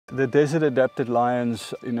The desert-adapted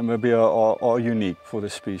lions in Namibia are unique for the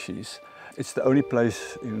species. It's the only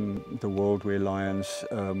place in the world where lions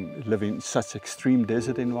live in such extreme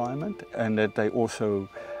desert environment, and that they also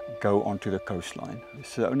go onto the coastline.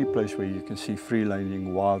 It's the only place where you can see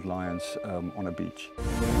free-ranging wild lions on a beach.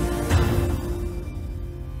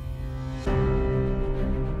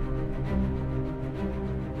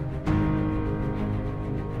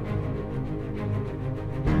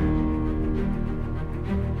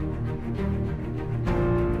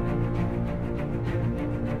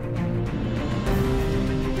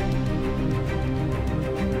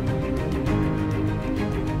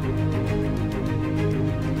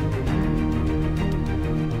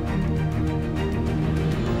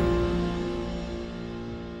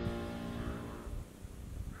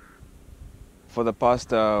 For the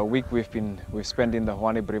past week, we've spent in the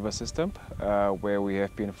Hoanib River system, where we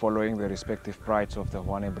have been following the respective prides of the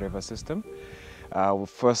Hoanib River system.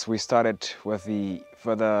 First, we started with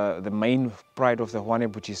the main pride of the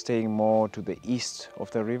Hoanib, which is staying more to the east of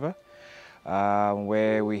the river,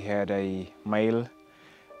 where we had a male,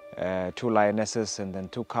 2 lionesses, and then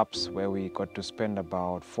 2 cubs, where we got to spend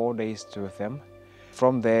about 4 days with them.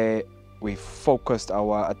 From there, we focused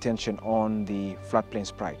our attention on the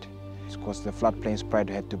floodplains pride, because the floodplains pride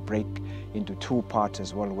had to break into 2 parts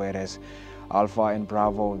as well, whereas Alpha and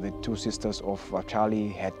Bravo, the 2 sisters of Charlie,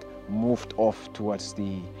 had moved off towards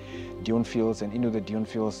the dune fields, and into the dune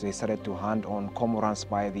fields they started to hunt on cormorants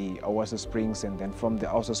by the Oasis Springs, and then from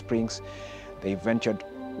the Oasis Springs they ventured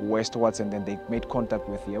westwards, and then they made contact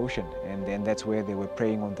with the ocean, and then that's where they were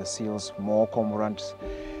preying on the seals, more cormorants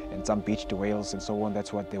and some beached whales and so on.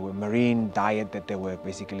 That's what they were, marine diet that they were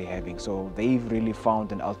basically having. So they've really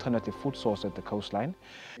found an alternative food source at the coastline.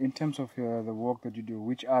 In terms of the work that you do,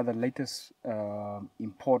 which are the latest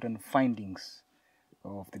important findings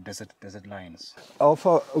of the desert lions?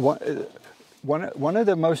 Alpha, one of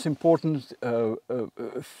the most important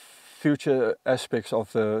future aspects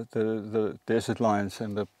of the desert lions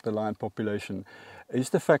and the lion population is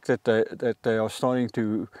the fact that they are starting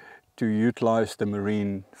to utilize the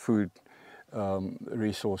marine food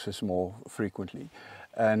resources more frequently,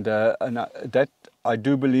 and that I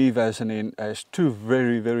do believe has 2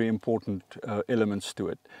 very important elements to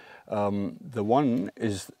it. The one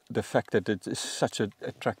is the fact that it is such an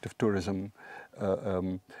attractive tourism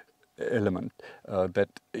element, that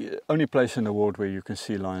only place in the world where you can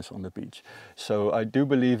see lions on the beach. So I do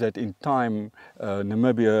believe that in time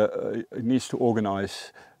Namibia needs to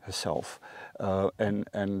organize herself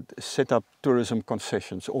and set up tourism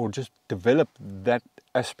concessions, or just develop that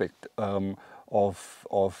aspect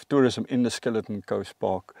of tourism in the Skeleton Coast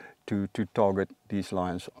Park to target these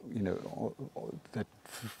lions, you know, that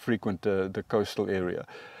frequent the coastal area.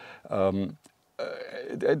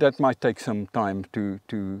 That might take some time to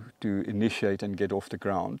initiate and get off the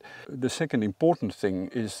ground. The second important thing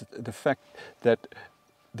is the fact that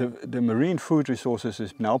the marine food resources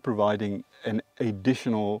is now providing an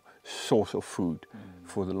additional source of food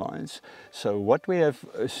for the lions. So what we have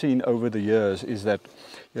seen over the years is that,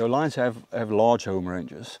 you know, lions have large home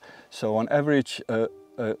ranges. So on average, a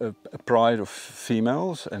pride of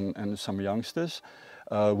females and some youngsters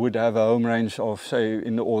would have a home range of, say,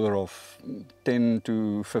 in the order of 10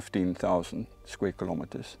 to 15,000 square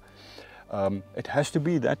kilometers. It has to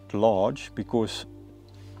be that large because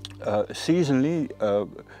seasonally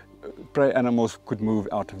prey animals could move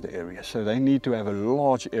out of the area, so they need to have a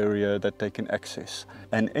large area that they can access.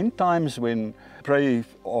 And in times when prey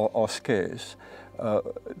are scarce,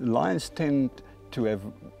 lions tend to have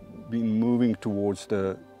been moving towards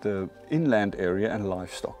the inland area and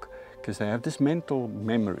livestock, because they have this mental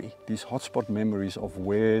memory, these hotspot memories of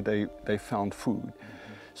where they found food.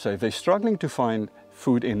 So if they're struggling to find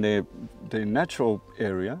food in their natural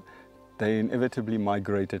area, they inevitably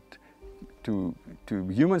migrated to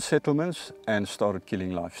human settlements and started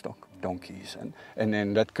killing livestock, donkeys, and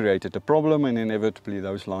then that created a problem, and inevitably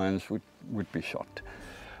those lions would be shot.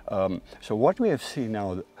 So what we have seen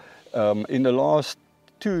now, in the last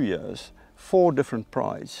 2 years, 4 different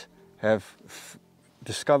prides have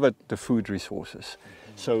discovered the food resources.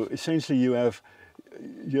 So essentially you have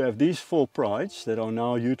these 4 prides that are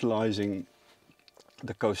now utilizing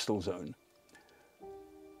the coastal zone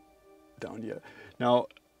down here. Now,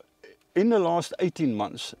 in the last 18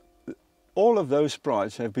 months, all of those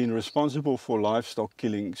prides have been responsible for livestock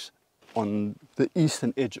killings on the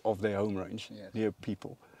eastern edge of their home range, yes, near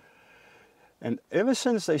people. And ever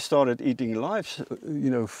since they started eating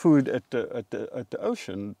food at the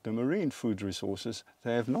ocean, the marine food resources,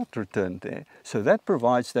 they have not returned there. So that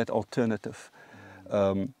provides that alternative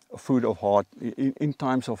food of in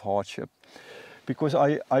times of hardship. because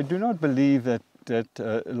I do not believe that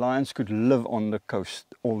lions could live on the coast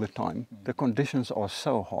all the time. The conditions are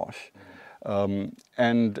so harsh.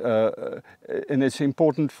 And it's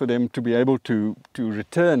important for them to be able to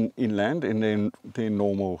return inland in their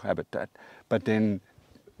normal habitat, but then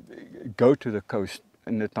go to the coast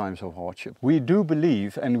in the times of hardship. We do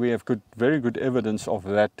believe, and we have very good evidence of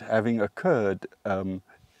that having occurred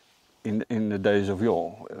in the days of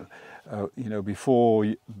yore. You know,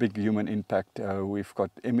 before big human impact, we've got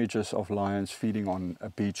images of lions feeding on a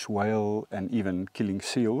beach whale and even killing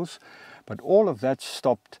seals. But all of that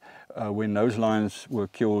stopped when those lions were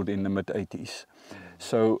killed in the mid-80s.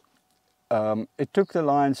 So it took the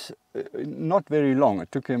lions not very long.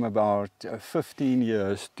 It took them about 15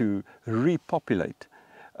 years to repopulate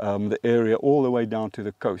the area all the way down to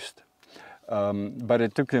the coast. But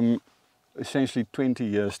it took them essentially 20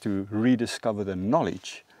 years to rediscover the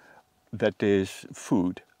knowledge that there's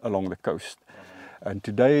food along the coast. And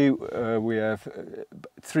today we have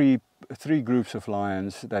three groups of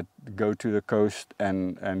lions that go to the coast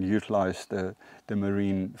and utilize the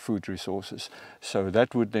marine food resources. So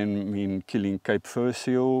that would then mean killing Cape fur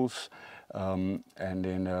seals, and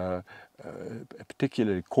then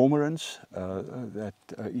particularly cormorants that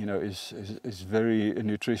you know is very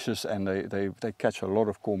nutritious, and they catch a lot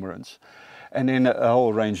of cormorants, and then a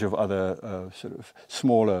whole range of other sort of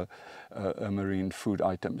smaller marine food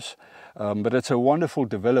items. But it's a wonderful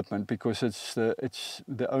development because it's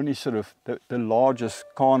the only sort of the largest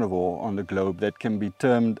carnivore on the globe that can be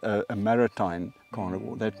termed a maritime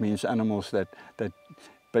carnivore. That means animals that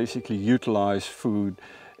basically utilize food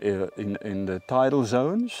in the tidal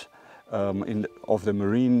zones of the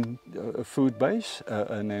marine food base,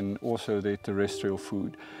 and then also their terrestrial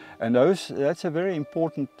food. And that's a very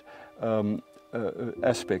important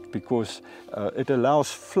aspect, because it allows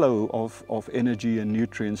flow of energy and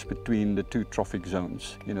nutrients between the two trophic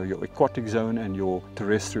zones, you know, your aquatic zone and your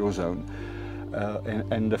terrestrial zone.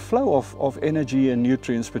 And the flow of energy and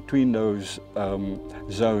nutrients between those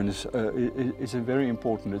zones is very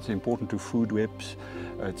important. It's important to food webs.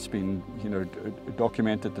 It's been, you know,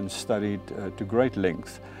 documented and studied to great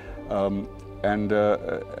length, and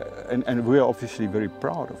we're obviously very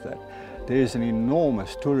proud of that. There's an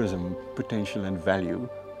enormous tourism potential and value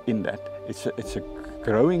in that. It's a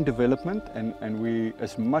growing development, and we,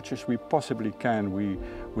 as much as we possibly can,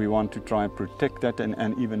 we want to try and protect that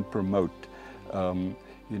and even promote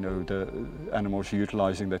you know, the animals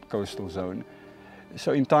utilizing that coastal zone.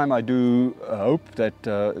 So in time I do hope that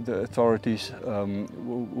the authorities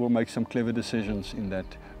will make some clever decisions in that.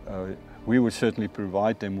 We would certainly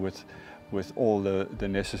provide them with all the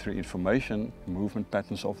necessary information, movement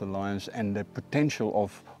patterns of the lions, and the potential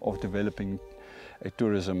of developing a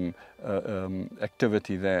tourism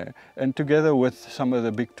activity there. And together with some of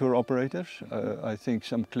the big tour operators, I think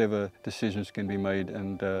some clever decisions can be made,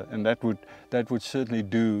 and that would certainly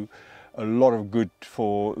do a lot of good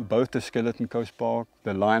for both the Skeleton Coast Park,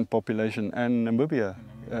 the lion population, and Namibia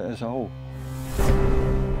as a whole.